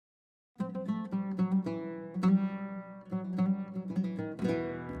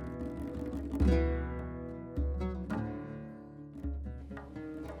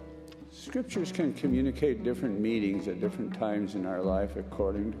Scriptures can communicate different meanings at different times in our life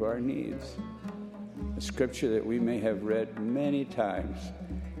according to our needs. A scripture that we may have read many times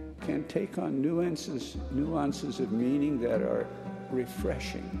can take on nuances of meaning that are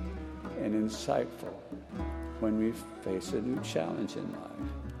refreshing and insightful when we face a new challenge in life.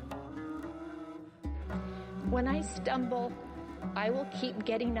 When I stumble, I will keep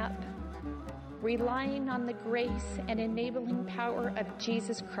getting up, relying on the grace and enabling power of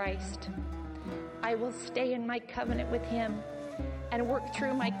Jesus Christ. I will stay in my covenant with Him and work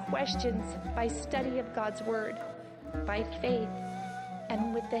through my questions by study of God's Word, by faith,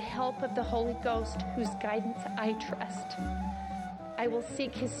 and with the help of the Holy Ghost, whose guidance I trust. I will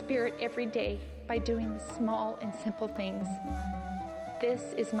seek His Spirit every day by doing the small and simple things.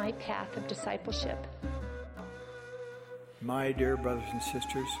 This is my path of discipleship. My dear brothers and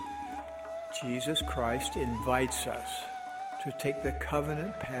sisters, Jesus Christ invites us to take the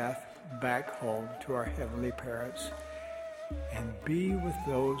covenant path back home to our heavenly parents and be with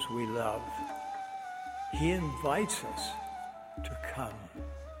those we love. He invites us to come,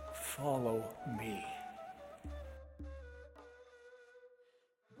 follow me.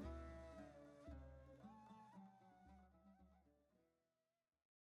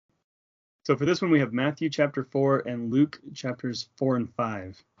 So for this one, we have Matthew chapter 4 and Luke chapters 4 and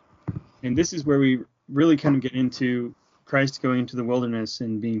 5. And this is where we really kind of get into Christ going into the wilderness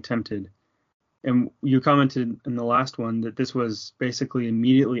and being tempted. And you commented in the last one that this was basically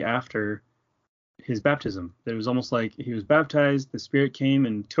immediately after his baptism. That it was almost like he was baptized, the Spirit came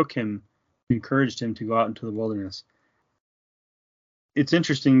and took him, encouraged him to go out into the wilderness. It's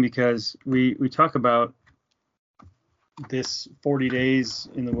interesting because we talk about this 40 days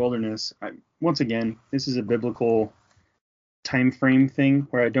in the wilderness. Once again, this is a biblical time frame thing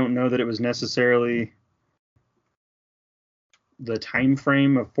where I don't know that it was necessarily the time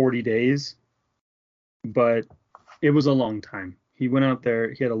frame of 40 days, but it was a long time. He went out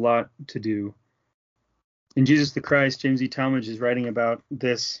there, he had a lot to do. In Jesus the Christ, James E. Talmage is writing about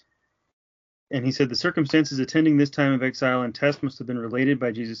this, and he said the circumstances attending this time of exile and test must have been related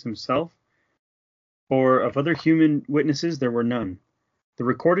by Jesus himself, for of other human witnesses there were none. The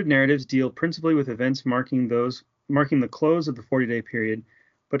recorded narratives deal principally with events marking the close of the 40-day period,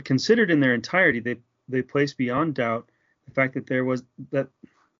 but considered in their entirety, they place beyond doubt the fact that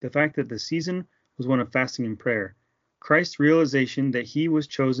the season was one of fasting and prayer. Christ's realization that he was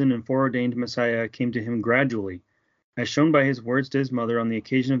chosen and foreordained Messiah came to him gradually, as shown by his words to his mother on the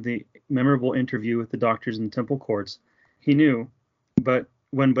occasion of the memorable interview with the doctors in the temple courts. He knew,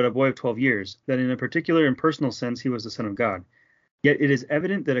 when but a boy of 12 years, that in a particular and personal sense he was the Son of God. Yet it is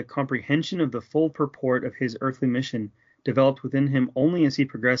evident that a comprehension of the full purport of his earthly mission developed within him only as he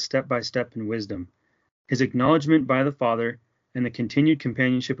progressed step by step in wisdom. His acknowledgement by the Father and the continued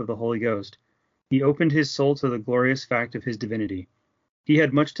companionship of the Holy Ghost. He opened his soul to the glorious fact of his divinity. He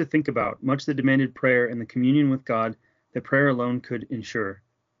had much to think about, much that demanded prayer and the communion with God that prayer alone could ensure.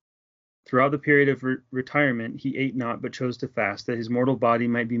 Throughout the period of retirement, he ate not, but chose to fast, that his mortal body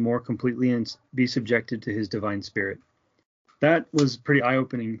might be more completely and be subjected to his divine spirit. That was pretty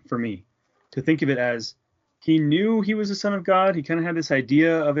eye-opening for me, to think of it as he knew he was the Son of God. He kind of had this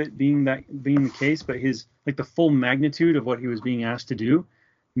idea of it being the case, but the full magnitude of what he was being asked to do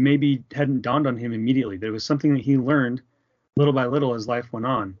maybe hadn't dawned on him immediately. That it was something that he learned little by little as life went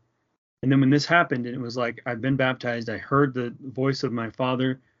on. And then when this happened, and it was like, I've been baptized, I heard the voice of my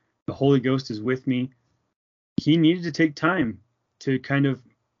Father, the Holy Ghost is with me. He needed to take time to kind of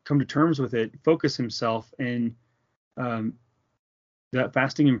come to terms with it, focus himself, and that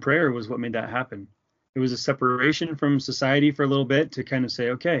fasting and prayer was what made that happen. It was a separation from society for a little bit to kind of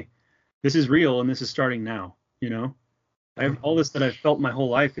say, okay, this is real and this is starting now. I have all this that I've felt my whole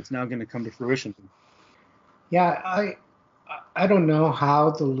life. It's now going to come to fruition. Yeah, I don't know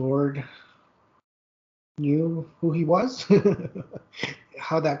how the Lord knew who he was,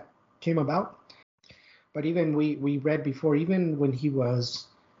 how that came about. But even we read before, even when he was,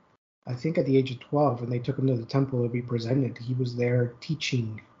 I think at the age of 12, when they took him to the temple to be presented, he was there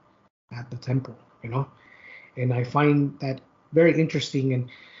teaching at the temple, And I find that very interesting.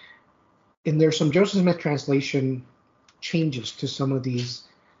 And there's some Joseph Smith translation changes to some of these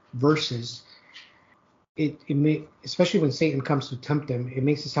verses. It may, especially when Satan comes to tempt him, it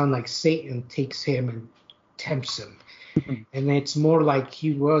makes it sound like Satan takes him and tempts him. And it's more like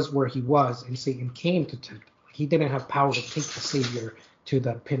he was where he was, and Satan came to tempt him. He didn't have power to take the Savior to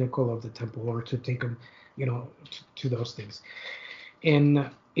the pinnacle of the temple or to take him, to those things. And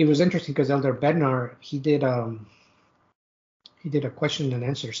it was interesting because Elder Bednar, he did a question and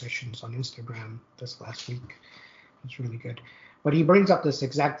answer sessions on Instagram this last week. It's really good. But he brings up this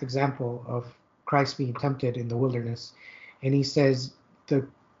exact example of Christ being tempted in the wilderness, and he says the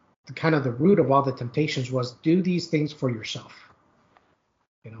kind of the root of all the temptations was do these things for yourself.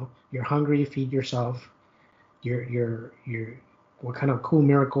 You're hungry, feed yourself. You're what kind of cool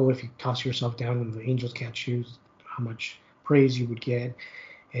miracle if you toss yourself down and the angels catch you, how much praise you would get,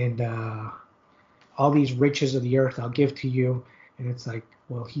 and all these riches of the earth I'll give to you. And it's like,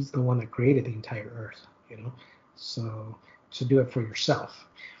 well, he's the one that created the entire earth, so to do it for yourself.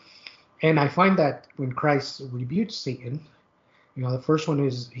 And I find that when Christ rebukes Satan, the first one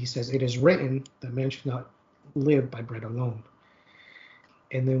is, he says, it is written that man should not live by bread alone.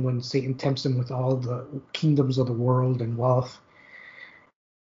 And then when Satan tempts him with all the kingdoms of the world and wealth,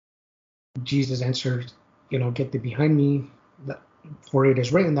 Jesus answered, get thee behind me, for it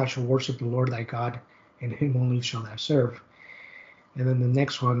is written, thou shalt worship the Lord thy God, and him only shalt thou serve. And then the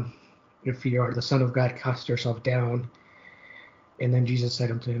next one, if you are the Son of God, cast yourself down. And then Jesus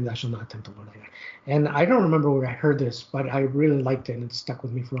said unto him, thou shalt not tempt the Lord thy God. And I don't remember where I heard this, but I really liked it, and it stuck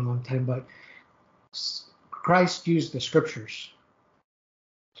with me for a long time. But Christ used the scriptures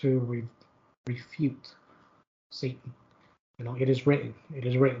to refute Satan. It is written. It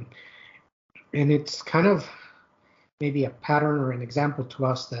is written. And it's kind of maybe a pattern or an example to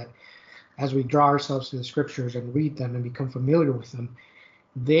us that as we draw ourselves to the scriptures and read them and become familiar with them,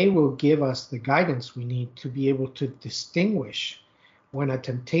 they will give us the guidance we need to be able to distinguish when a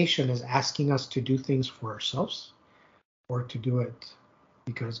temptation is asking us to do things for ourselves or to do it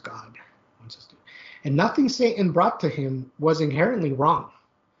because God wants us to. And nothing Satan brought to him was inherently wrong.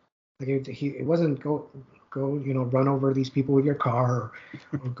 Like it wasn't go run over these people with your car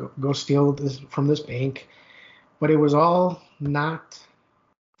or go steal this from this bank. But it was all not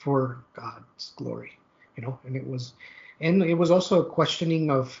for God's glory, and it was also a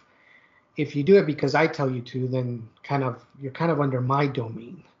questioning of, if you do it because I tell you to, then you're kind of under my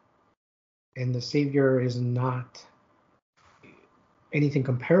domain. And the Savior is not anything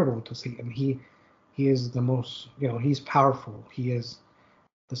comparable to Satan. He is the most, he's powerful. He is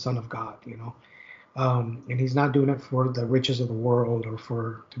the Son of God, and he's not doing it for the riches of the world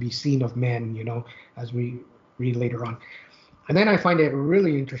or to be seen of men, as we read later on. And then I find it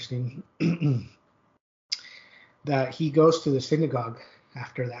really interesting that he goes to the synagogue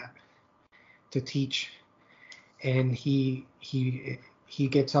after that to teach, and he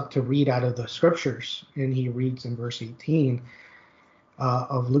gets up to read out of the scriptures, and he reads in verse 18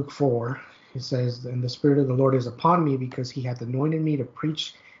 of Luke 4. It says, and the Spirit of the Lord is upon me, because he hath anointed me to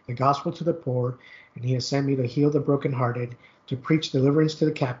preach the gospel to the poor, and he has sent me to heal the brokenhearted, to preach deliverance to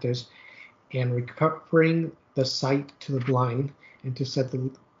the captives, and recovering the sight to the blind, and to set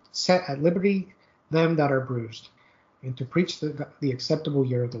at liberty them that are bruised, and to preach the acceptable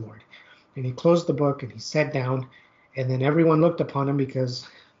year of the Lord. And he closed the book and he sat down, and then everyone looked upon him, because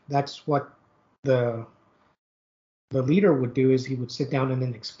that's what the leader would do, is he would sit down and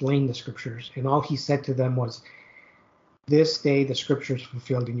then explain the scriptures. And all he said to them was, this day the scriptures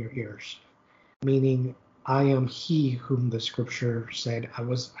fulfilled in your ears, meaning I am he whom the scripture said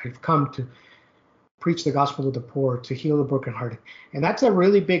I've come to preach the gospel to the poor, to heal the brokenhearted. And that's a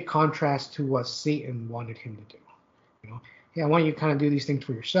really big contrast to what Satan wanted him to do. I want you to kind of do these things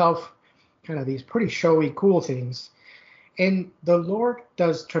for yourself, kind of these pretty showy, cool things. And the Lord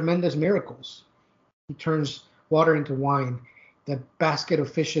does tremendous miracles. He turns water into wine, the basket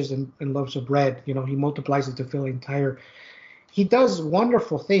of fishes and loaves of bread, he multiplies it to fill the entire. He does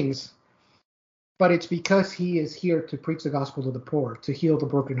wonderful things, but it's because he is here to preach the gospel to the poor, to heal the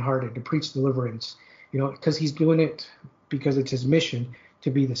brokenhearted, to preach deliverance, because he's doing it because it's his mission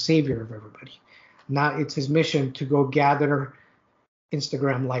to be the savior of everybody. Not it's his mission to go gather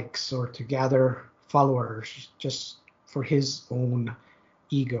Instagram likes or to gather followers just for his own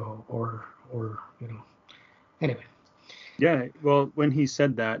ego or anyway. Yeah, well, when he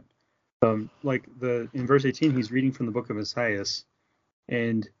said that, in verse 18, he's reading from the book of Isaiah,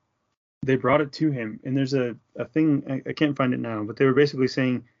 and they brought it to him. And there's a thing, I can't find it now, but they were basically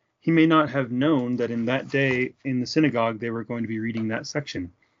saying he may not have known that in that day in the synagogue they were going to be reading that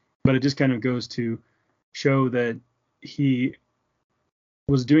section. But it just kind of goes to show that he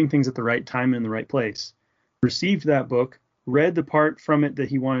was doing things at the right time and in the right place. Received that book, read the part from it that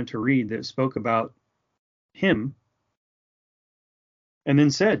he wanted to read that spoke about him, and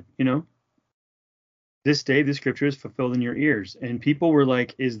then said, this day the scripture is fulfilled in your ears. And people were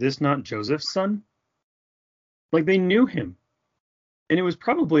like, is this not Joseph's son? Like, they knew him. And it was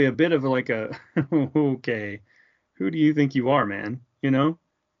probably a bit of okay, who do you think you are, man?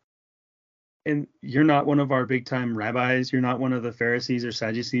 And you're not one of our big time rabbis. You're not one of the Pharisees or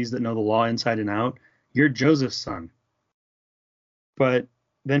Sadducees that know the law inside and out. You're Joseph's son. But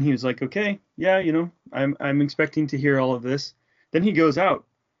then he was like, okay, yeah, I'm expecting to hear all of this. Then he goes out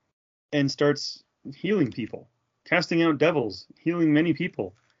and starts healing people, casting out devils, healing many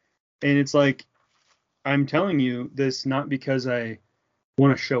people. And it's like, I'm telling you this not because I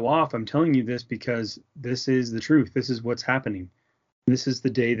want to show off. I'm telling you this because this is the truth. This is what's happening. This is the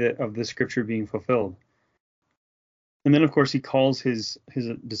day of the scripture being fulfilled. And then, of course, he calls his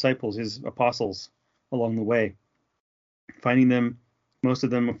disciples, his apostles, along the way, finding them, most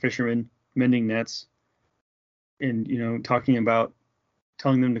of them are fishermen, mending nets, and, talking about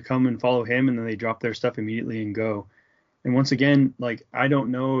telling them to come and follow him, and then they drop their stuff immediately and go. And once again, like, I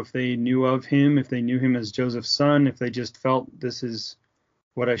don't know if they knew of him, if they knew him as Joseph's son, if they just felt this is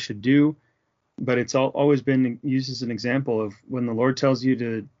what I should do. But it's always been used as an example of when the Lord tells you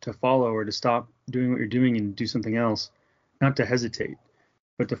to follow or to stop doing what you're doing and do something else, not to hesitate,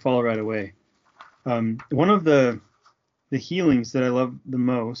 but to follow right away. One of the healings that I love the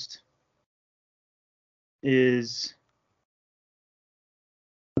most is,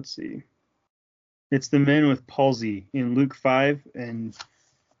 let's see, it's the man with palsy in Luke 5, and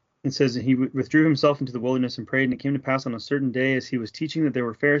it says that he withdrew himself into the wilderness and prayed, and it came to pass on a certain day as he was teaching that there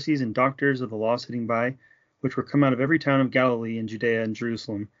were Pharisees and doctors of the law sitting by, which were come out of every town of Galilee and Judea and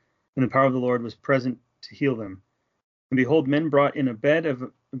Jerusalem, and the power of the Lord was present to heal them. And behold, men brought in a bed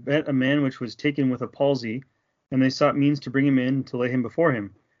a man which was taken with a palsy, and they sought means to bring him in to lay him before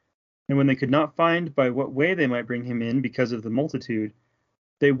him. And when they could not find by what way they might bring him in because of the multitude,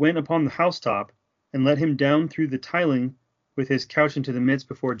 they went upon the housetop and let him down through the tiling with his couch into the midst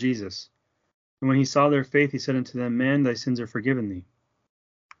before Jesus. And when he saw their faith, he said unto them, Man, thy sins are forgiven thee.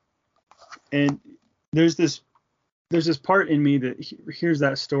 And there's this part in me that hears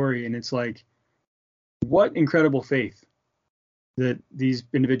that story, and it's like, what incredible faith that these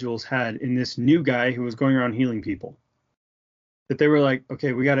individuals had in this new guy who was going around healing people. That they were like,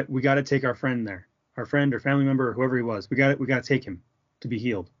 okay, we got to take our friend there, our friend or family member or whoever he was. We got to take him to be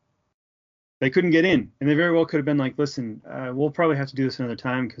healed. They couldn't get in, and they very well could have been like, listen, we'll probably have to do this another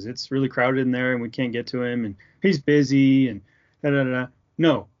time because it's really crowded in there and we can't get to him and he's busy and da da da.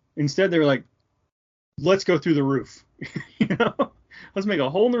 No, instead they were like, let's go through the roof. Let's make a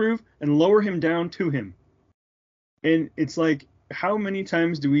hole in the roof and lower him down to him. And it's like, how many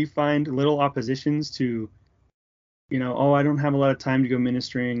times do we find little oppositions to, oh, I don't have a lot of time to go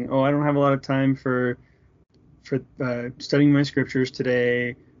ministering. Oh, I don't have a lot of time for studying my scriptures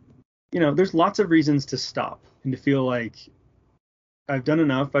today. There's lots of reasons to stop and to feel like I've done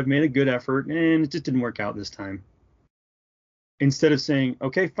enough, I've made a good effort, and it just didn't work out this time. Instead of saying,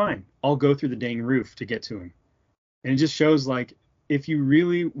 okay, fine, I'll go through the dang roof to get to him. And it just shows, like, if you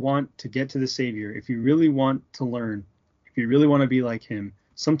really want to get to the Savior, if you really want to learn, if you really want to be like him,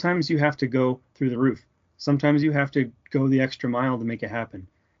 sometimes you have to go through the roof. Sometimes you have to go the extra mile to make it happen.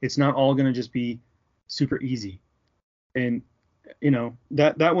 It's not all going to just be super easy. And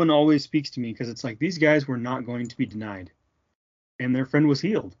that one always speaks to me because it's like these guys were not going to be denied, and their friend was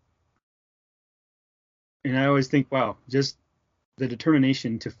healed. And I always think, wow, just the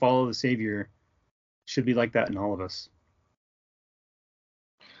determination to follow the Savior should be like that in all of us.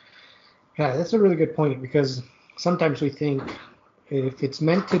 Yeah, that's a really good point, because sometimes we think if it's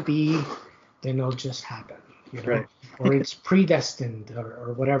meant to be, then it'll just happen, right. Or it's predestined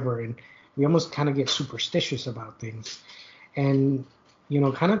or whatever, and we almost kind of get superstitious about things. And,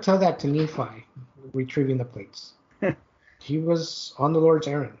 kind of tell that to Nephi, retrieving the plates. He was on the Lord's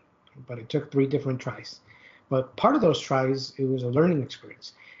errand, but it took 3 different tries. But part of those tries, it was a learning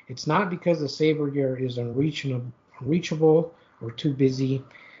experience. It's not because the Savior is unreachable or too busy.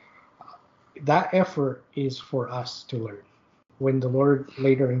 That effort is for us to learn. When the Lord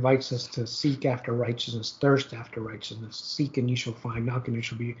later invites us to seek after righteousness, thirst after righteousness, seek and you shall find, knock and it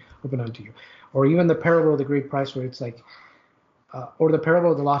shall be open unto you. Or even the parable of the great price, where it's like, or the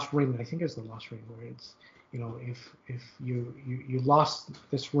parable of the lost ring. I think it's the lost ring, where it's, if you lost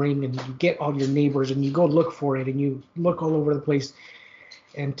this ring and you get all your neighbors and you go look for it and you look all over the place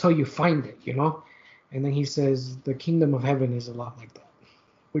until you find it, And then he says the kingdom of heaven is a lot like that,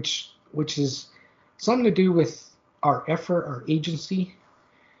 which is something to do with our effort, our agency,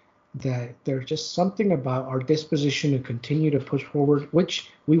 that there's just something about our disposition to continue to push forward, which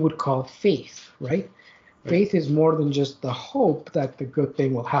we would call faith, right? Faith is more than just the hope that the good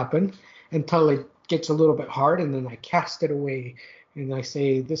thing will happen until it gets a little bit hard, and then I cast it away and I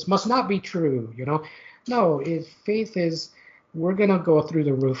say, this must not be true, No, faith is, we're going to go through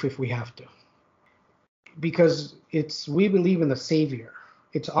the roof if we have to. Because we believe in the Savior.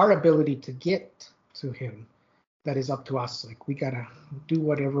 It's our ability to get to him that is up to us. Like, we got to do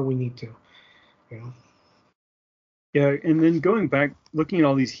whatever we need to, Yeah, and then going back, looking at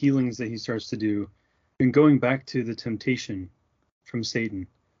all these healings that he starts to do, and going back to the temptation from Satan.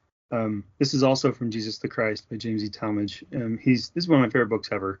 This is also from Jesus the Christ by James E. Talmage. This is one of my favorite books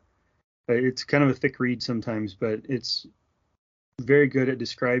ever. It's kind of a thick read sometimes, but it's very good at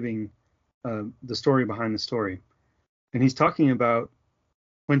describing the story behind the story. And he's talking about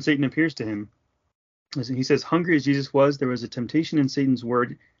when Satan appears to him. He says, hungry as Jesus was, there was a temptation in Satan's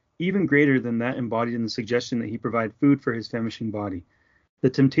word even greater than that embodied in the suggestion that he provide food for his famishing body. The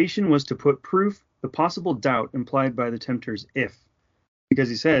temptation was to put proof the possible doubt implied by the tempter's if. Because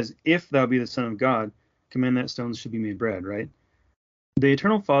he says, if thou be the Son of God, command that stones should be made bread, right? The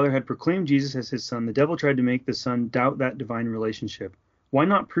Eternal Father had proclaimed Jesus as his Son. The devil tried to make the Son doubt that divine relationship. Why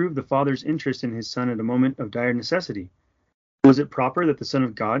not prove the Father's interest in his Son at a moment of dire necessity? Was it proper that the Son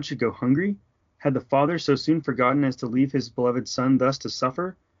of God should go hungry? Had the Father so soon forgotten as to leave his beloved Son thus to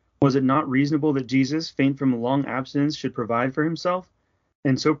suffer? Was it not reasonable that Jesus, faint from a long abstinence, should provide for himself?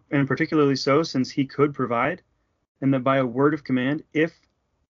 And particularly so, since he could provide, and that by a word of command, if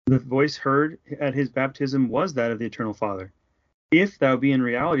the voice heard at his baptism was that of the Eternal Father. If thou be in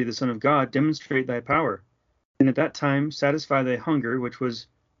reality the Son of God, demonstrate thy power, and at that time satisfy thy hunger, which was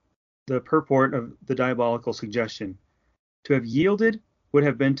the purport of the diabolical suggestion. To have yielded would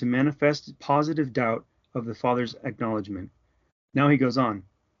have been to manifest positive doubt of the Father's acknowledgement. Now he goes on.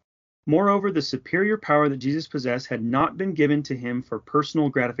 Moreover, the superior power that Jesus possessed had not been given to him for personal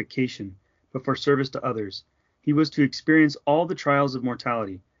gratification, but for service to others. He was to experience all the trials of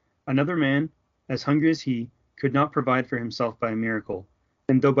mortality. Another man, as hungry as he, could not provide for himself by a miracle.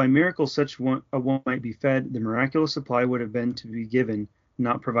 And though by miracle such a one might be fed, the miraculous supply would have been to be given,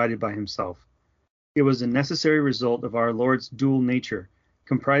 not provided by himself. It was a necessary result of our Lord's dual nature,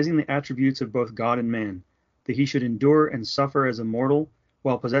 comprising the attributes of both God and man, that he should endure and suffer as a mortal,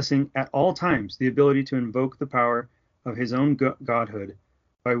 while possessing at all times the ability to invoke the power of his own godhood,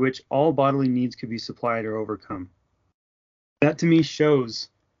 by which all bodily needs could be supplied or overcome. That to me shows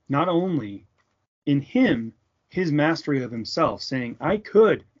not only in him his mastery of himself, saying, I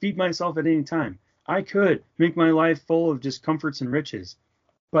could feed myself at any time. I could make my life full of just comforts and riches.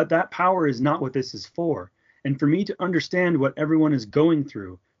 But that power is not what this is for. And for me to understand what everyone is going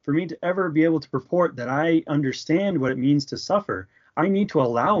through, for me to ever be able to purport that I understand what it means to suffer, I need to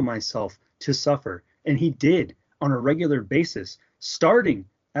allow myself to suffer. And he did on a regular basis, starting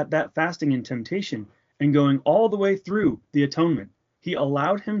at that fasting and temptation and going all the way through the atonement. He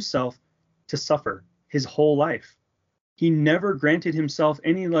allowed himself to suffer his whole life. He never granted himself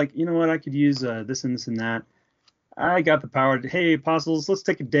any you know what, I could use this and this and that. I got the power to, hey, apostles, let's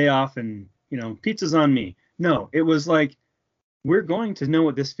take a day off and, pizza's on me. No, it was like, we're going to know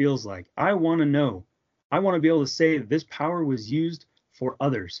what this feels like. I want to know. I want to be able to say that this power was used for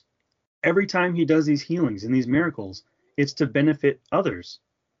others. Every time he does these healings and these miracles, it's to benefit others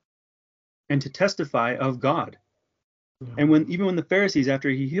and to testify of God. Yeah. And even when the Pharisees, after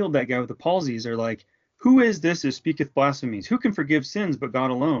he healed that guy with the palsies, are like, who is this who speaketh blasphemies? Who can forgive sins but God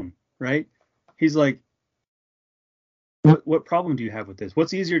alone? Right? He's like, what problem do you have with this?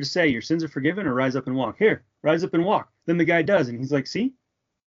 What's easier to say? Your sins are forgiven, or rise up and walk? Here, rise up and walk. Then the guy does, and he's like, see?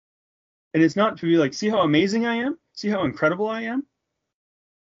 And it's not to be like, see how amazing I am? See how incredible I am?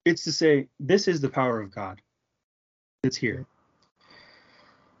 It's to say, this is the power of God. It's here.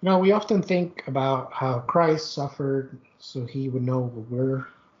 We often think about how Christ suffered so he would know what we're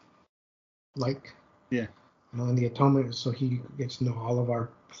like. Yeah. And the atonement, so he gets to know all of our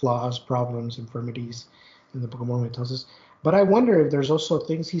flaws, problems, infirmities, and the Book of Mormon tells us. But I wonder if there's also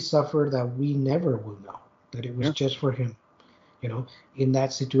things he suffered that we never will know, that it was just for him. In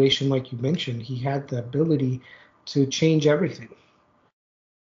that situation, like you mentioned, he had the ability to change everything.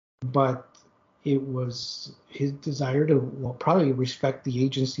 But it was his desire to probably respect the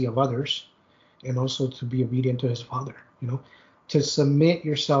agency of others and also to be obedient to his Father. To submit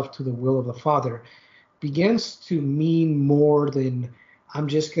yourself to the will of the Father begins to mean more than I'm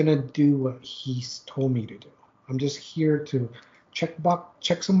just going to do what he's told me to do. I'm just here to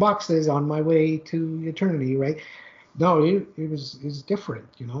check some boxes on my way to eternity, right? No, it was different,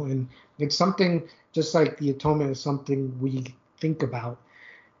 and it's something just like the atonement is something we think about.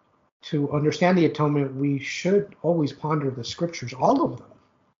 To understand the atonement, we should always ponder the scriptures, all of them,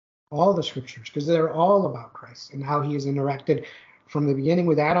 all the scriptures, because they're all about Christ and how he has interacted from the beginning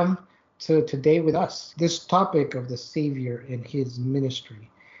with Adam to today with us. This topic of the Savior and his ministry,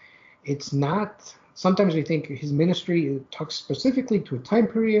 it's not, sometimes we think his ministry talks specifically to a time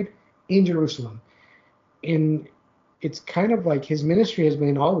period in Jerusalem. And it's kind of like his ministry has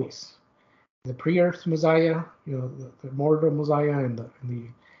been always. The pre-earth Messiah, the mortal Messiah and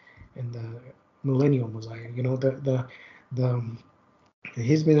the millennial Messiah. The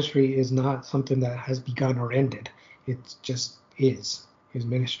his ministry is not something that has begun or ended. It just is his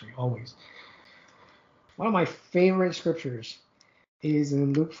ministry always. One of my favorite scriptures is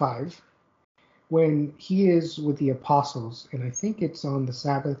in Luke 5, when he is with the apostles, and I think it's on the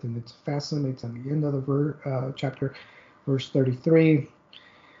Sabbath, and it's fastened. It's on the end of the chapter, verse 33.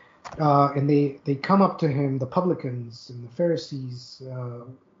 And they come up to him, the publicans and the Pharisees.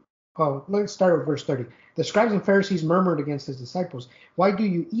 Let's start with verse 30. The scribes and Pharisees murmured against his disciples, "Why do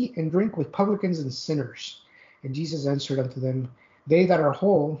you eat and drink with publicans and sinners?" And Jesus answered unto them, "They that are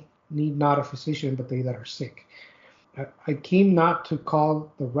whole need not a physician, but they that are sick. I came not to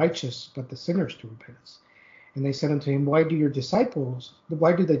call the righteous, but the sinners to repentance." And they said unto him, why do the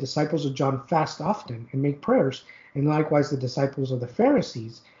disciples of John fast often and make prayers, and likewise the disciples of the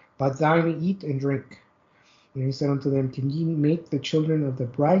Pharisees, but thine eat and drink? And he said unto them, can ye make the children of the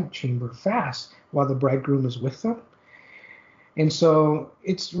bride chamber fast while the bridegroom is with them? And so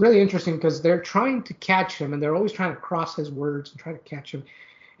it's really interesting because they're trying to catch him, and they're always trying to cross his words and try to catch him.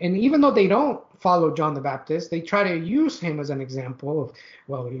 And even though they don't follow John the Baptist, they try to use him as an example of,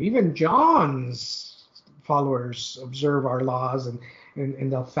 well, even John's followers observe our laws and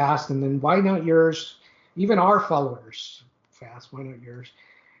they'll fast, and then why not yours? Even our followers fast, why not yours?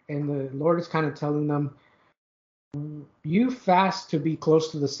 And the Lord is kind of telling them, you fast to be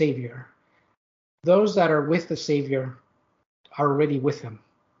close to the Savior. Those that are with the Savior are already with him.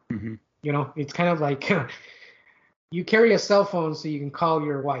 Mm-hmm. It's kind of like you carry a cell phone so you can call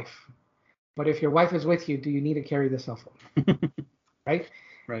your wife. But if your wife is with you, do you need to carry the cell phone? Right?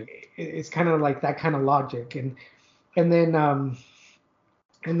 Right. It's kind of like that kind of logic. And then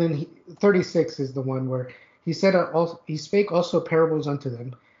 36 is the one where he said, he spake also parables unto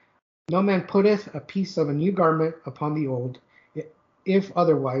them. No man putteth a piece of a new garment upon the old, if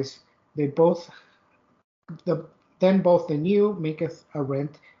otherwise then both the new maketh a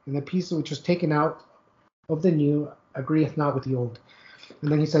rent, and the piece which was taken out of the new agreeth not with the old. And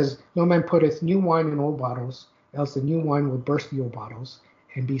then he says, no man putteth new wine in old bottles, else the new wine will burst the old bottles,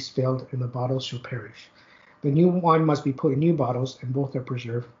 and be spilled, and the bottles shall perish. The new wine must be put in new bottles, and both are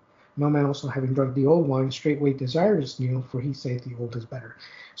preserved. No man also having drunk the old wine straightway desires new, for he saith the old is better.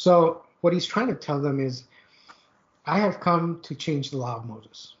 So what he's trying to tell them is, I have come to change the law of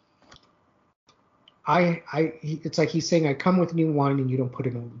Moses. It's like he's saying, I come with new wine and you don't put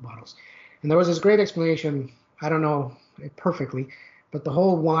it in old bottles. And there was this great explanation, I don't know it perfectly, but the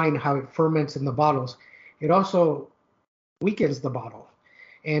whole wine, how it ferments in the bottles, it also weakens the bottle.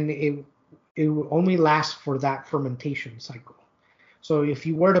 And it will only last for that fermentation cycle. So if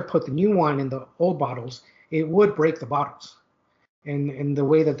you were to put the new wine in the old bottles, it would break the bottles. And the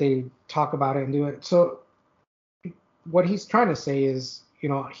way that they talk about it and do it. So what he's trying to say is,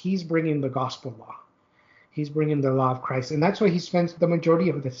 he's bringing the gospel law. He's bringing the law of Christ. And that's why he spends the majority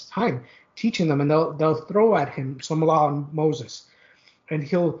of his time teaching them. And they'll throw at him some law on Moses. And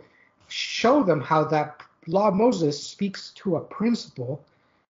he'll show them how that law of Moses speaks to a principle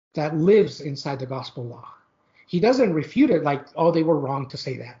that lives inside the gospel law. He doesn't refute it like, oh, they were wrong to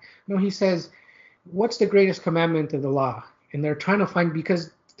say that. No, he says, what's the greatest commandment of the law? And they're trying to find,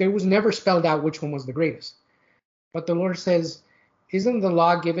 because there was never spelled out which one was the greatest. But the Lord says, isn't the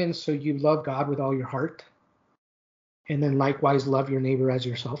law given so you love God with all your heart? And then likewise love your neighbor as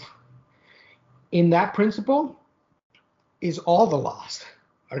yourself? In that principle is all the laws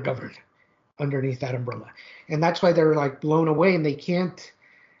are governed underneath that umbrella. And that's why they're like blown away, and they can't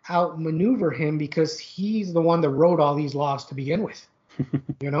outmaneuver him because he's the one that wrote all these laws to begin with.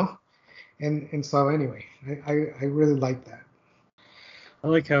 And so anyway, I really like that. I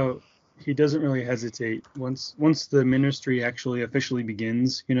like how he doesn't really hesitate once the ministry actually officially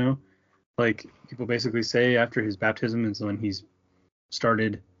begins, like people basically say after his baptism is when he's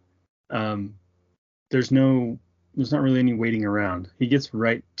started. There's not really any waiting around. He gets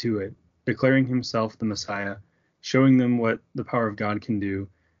right to it, declaring himself the Messiah, showing them what the power of God can do,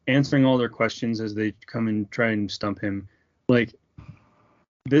 answering all their questions as they come and try and stump him. Like,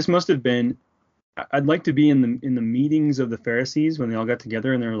 this must have been, I'd like to be in the meetings of the Pharisees when they all got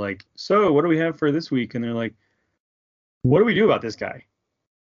together and they're like, so what do we have for this week? And they're like, what do we do about this guy?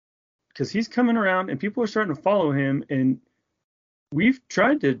 Because he's coming around and people are starting to follow him, and we've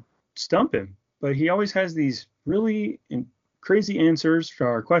tried to stump him, but he always has these really crazy answers to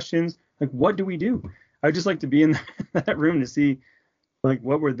our questions. Like, what do we do? I'd just like to be in that room to see, like,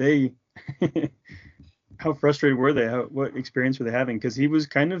 what were they, how frustrated were they? What experience were they having? Because he was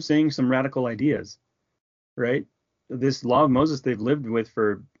kind of saying some radical ideas, right? This law of Moses they've lived with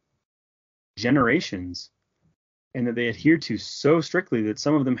for generations. and that they adhered to so strictly that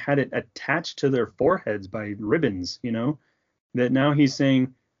some of them had it attached to their foreheads by ribbons, that now he's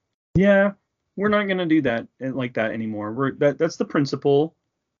saying, yeah, we're not going to do that like that anymore. That's the principle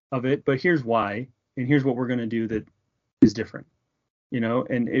of it, but here's why, and here's what we're going to do that is different,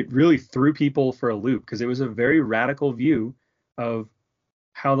 and it really threw people for a loop because it was a very radical view of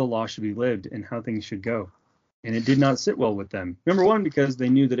how the law should be lived and how things should go. And it did not sit well with them. Number one, because they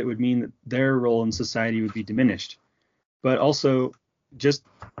knew that it would mean that their role in society would be diminished. But also, just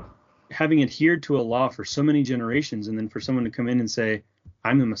having adhered to a law for so many generations, and then for someone to come in and say,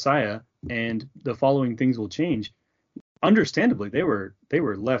 I'm the Messiah, and the following things will change. Understandably, they were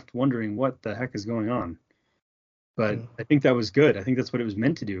left wondering what the heck is going on. But I think that was good. I think that's what it was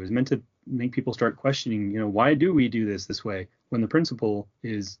meant to do. It was meant to make people start questioning, why do we do this way when the principle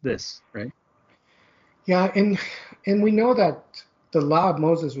is this, right? Yeah, and we know that the law of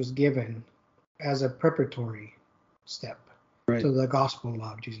Moses was given as a preparatory step to the gospel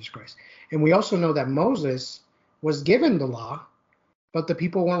law of Jesus Christ. And we also know that Moses was given the law, but the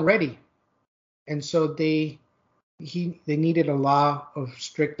people weren't ready. And so they needed a law of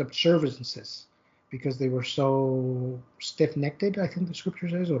strict observances because they were so stiff-necked, I think the scripture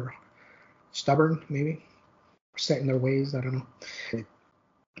says, or stubborn maybe, or set in their ways, I don't know. Okay.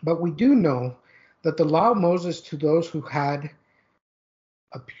 But we do know that the law of Moses, to those who had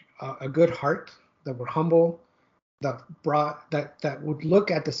a good heart, that were humble, that would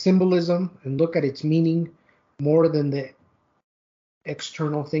look at the symbolism and look at its meaning more than the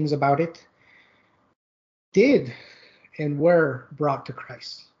external things about it, did and were brought to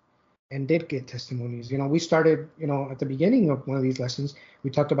Christ and did get testimonies. We started, at the beginning of one of these lessons, we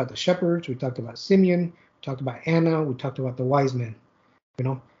talked about the shepherds, we talked about Simeon, we talked about Anna, we talked about the wise men.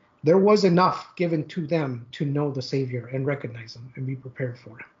 There was enough given to them to know the Savior and recognize him and be prepared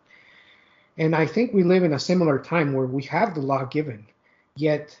for him. And I think we live in a similar time where we have the law given,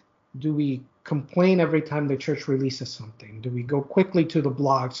 yet do we complain every time the church releases something? Do we go quickly to the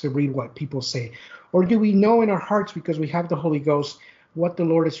blogs to read what people say? Or do we know in our hearts, because we have the Holy Ghost, what the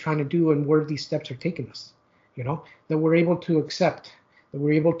Lord is trying to do and where these steps are taking us? That we're able to accept, that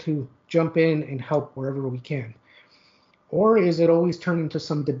we're able to jump in and help wherever we can. Or is it always turned into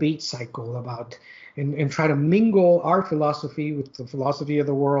some debate cycle about and try to mingle our philosophy with the philosophy of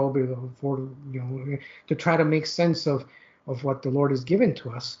the world to try to make sense of what the Lord has given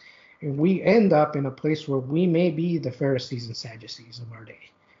to us? And we end up in a place where we may be the Pharisees and Sadducees of our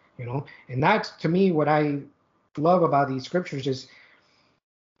day, And that's, to me, what I love about these scriptures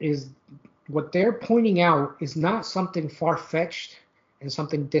is what they're pointing out is not something far-fetched and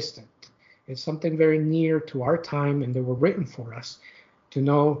something distant. It's something very near to our time, and they were written for us to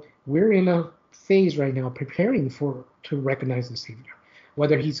know we're in a phase right now preparing to recognize the Savior.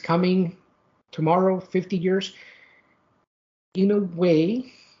 Whether he's coming tomorrow, 50 years, in a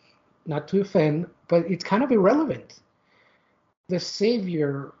way, not to offend, but it's kind of irrelevant. The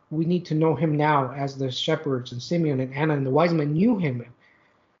Savior, we need to know him now as the shepherds and Simeon and Anna and the wise men knew him,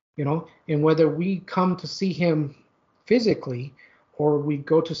 and whether we come to see him physically or we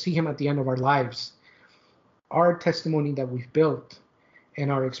go to see him at the end of our lives, our testimony that we've built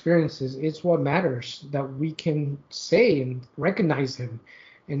and our experiences is what matters, that we can say and recognize him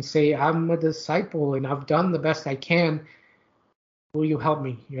and say, I'm a disciple and I've done the best I can. Will you help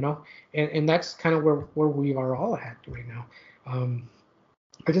me? And that's kind of where we are all at right now.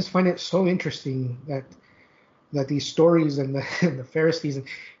 I just find it so interesting that these stories and the Pharisees,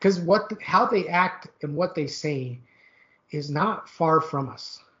 because how they act and what they say is not far from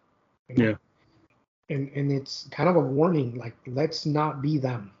us. Yeah. And it's kind of a warning, like, let's not be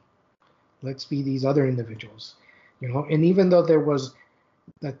them. Let's be these other individuals. And even though there was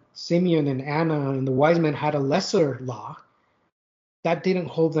that Simeon and Anna and the wise men had a lesser law, that didn't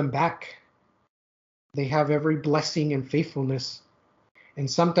hold them back. They have every blessing and faithfulness. And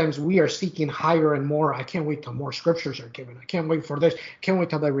sometimes we are seeking higher and more. I can't wait till more scriptures are given. I can't wait for this. Can't wait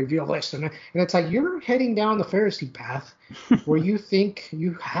till they reveal this. And it's like you're heading down the Pharisee path where you think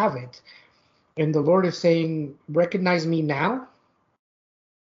you have it. And the Lord is saying, recognize me now.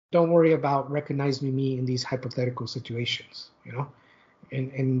 Don't worry about recognizing me in these hypothetical situations,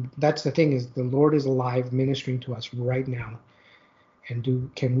 And that's the thing, is the Lord is alive, ministering to us right now.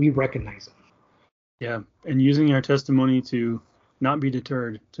 And can we recognize him? Yeah, and using our testimony to not be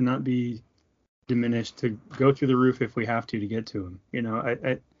deterred, to not be diminished, to go through the roof if we have to get to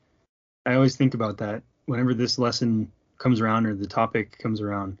him. I always think about that whenever this lesson comes around or the topic comes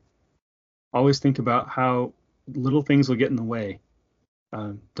around. Always think about how little things will get in the way.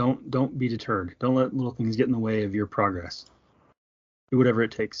 Don't be deterred. Don't let little things get in the way of your progress. Do whatever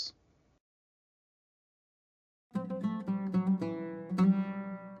it takes.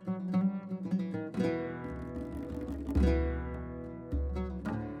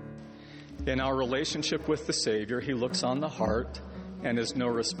 In our relationship with the Savior, he looks on the heart and is no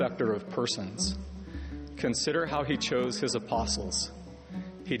respecter of persons. Consider how he chose his apostles.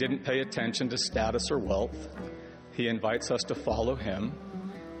 He didn't pay attention to status or wealth. He invites us to follow him,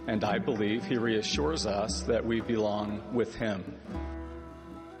 and I believe he reassures us that we belong with him.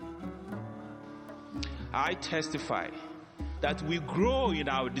 I testify that we grow in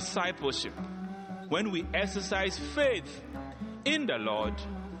our discipleship when we exercise faith in the Lord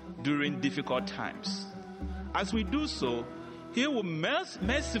during difficult times. As we do so, he will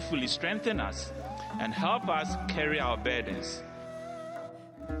mercifully strengthen us and help us carry our burdens.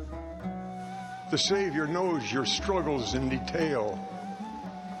 The Savior knows your struggles in detail.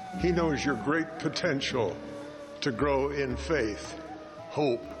 He knows your great potential to grow in faith,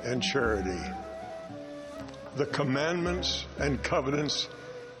 hope, and charity. The commandments and covenants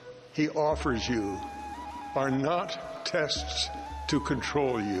he offers you are not tests to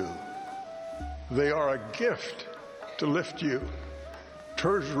control you. They are a gift to lift you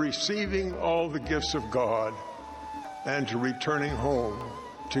towards receiving all the gifts of God and to returning home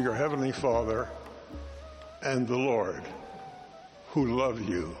to your Heavenly Father and the Lord, who love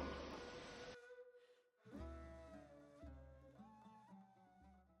you.